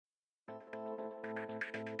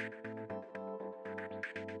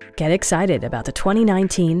Get excited about the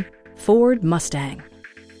 2019 Ford Mustang.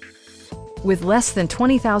 With less than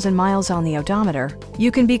 20,000 miles on the odometer,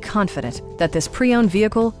 you can be confident that this pre-owned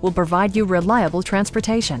vehicle will provide you reliable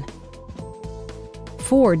transportation.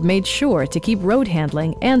 Ford made sure to keep road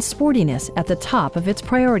handling and sportiness at the top of its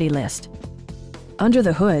priority list. Under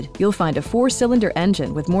the hood, you'll find a 4-cylinder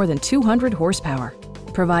engine with more than 200 horsepower,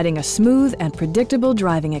 providing a smooth and predictable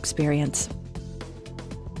driving experience.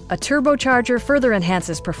 A turbocharger further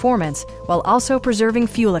enhances performance while also preserving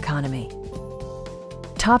fuel economy.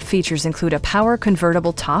 Top features include a power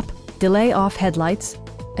convertible top, delay-off headlights,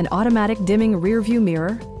 an automatic dimming rearview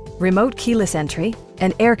mirror, remote keyless entry,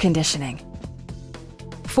 and air conditioning.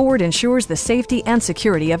 Ford ensures the safety and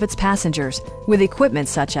security of its passengers with equipment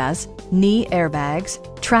such as knee airbags,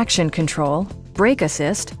 traction control, brake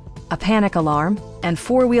assist, a panic alarm, and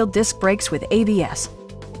 4-wheel disc brakes with ABS.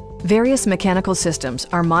 Various mechanical systems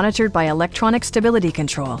are monitored by electronic stability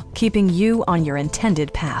control, keeping you on your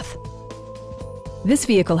intended path. This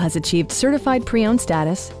vehicle has achieved certified pre-owned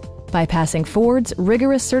status by passing Ford's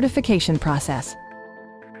rigorous certification process.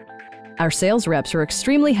 Our sales reps are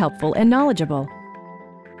extremely helpful and knowledgeable.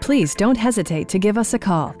 Please don't hesitate to give us a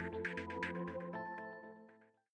call.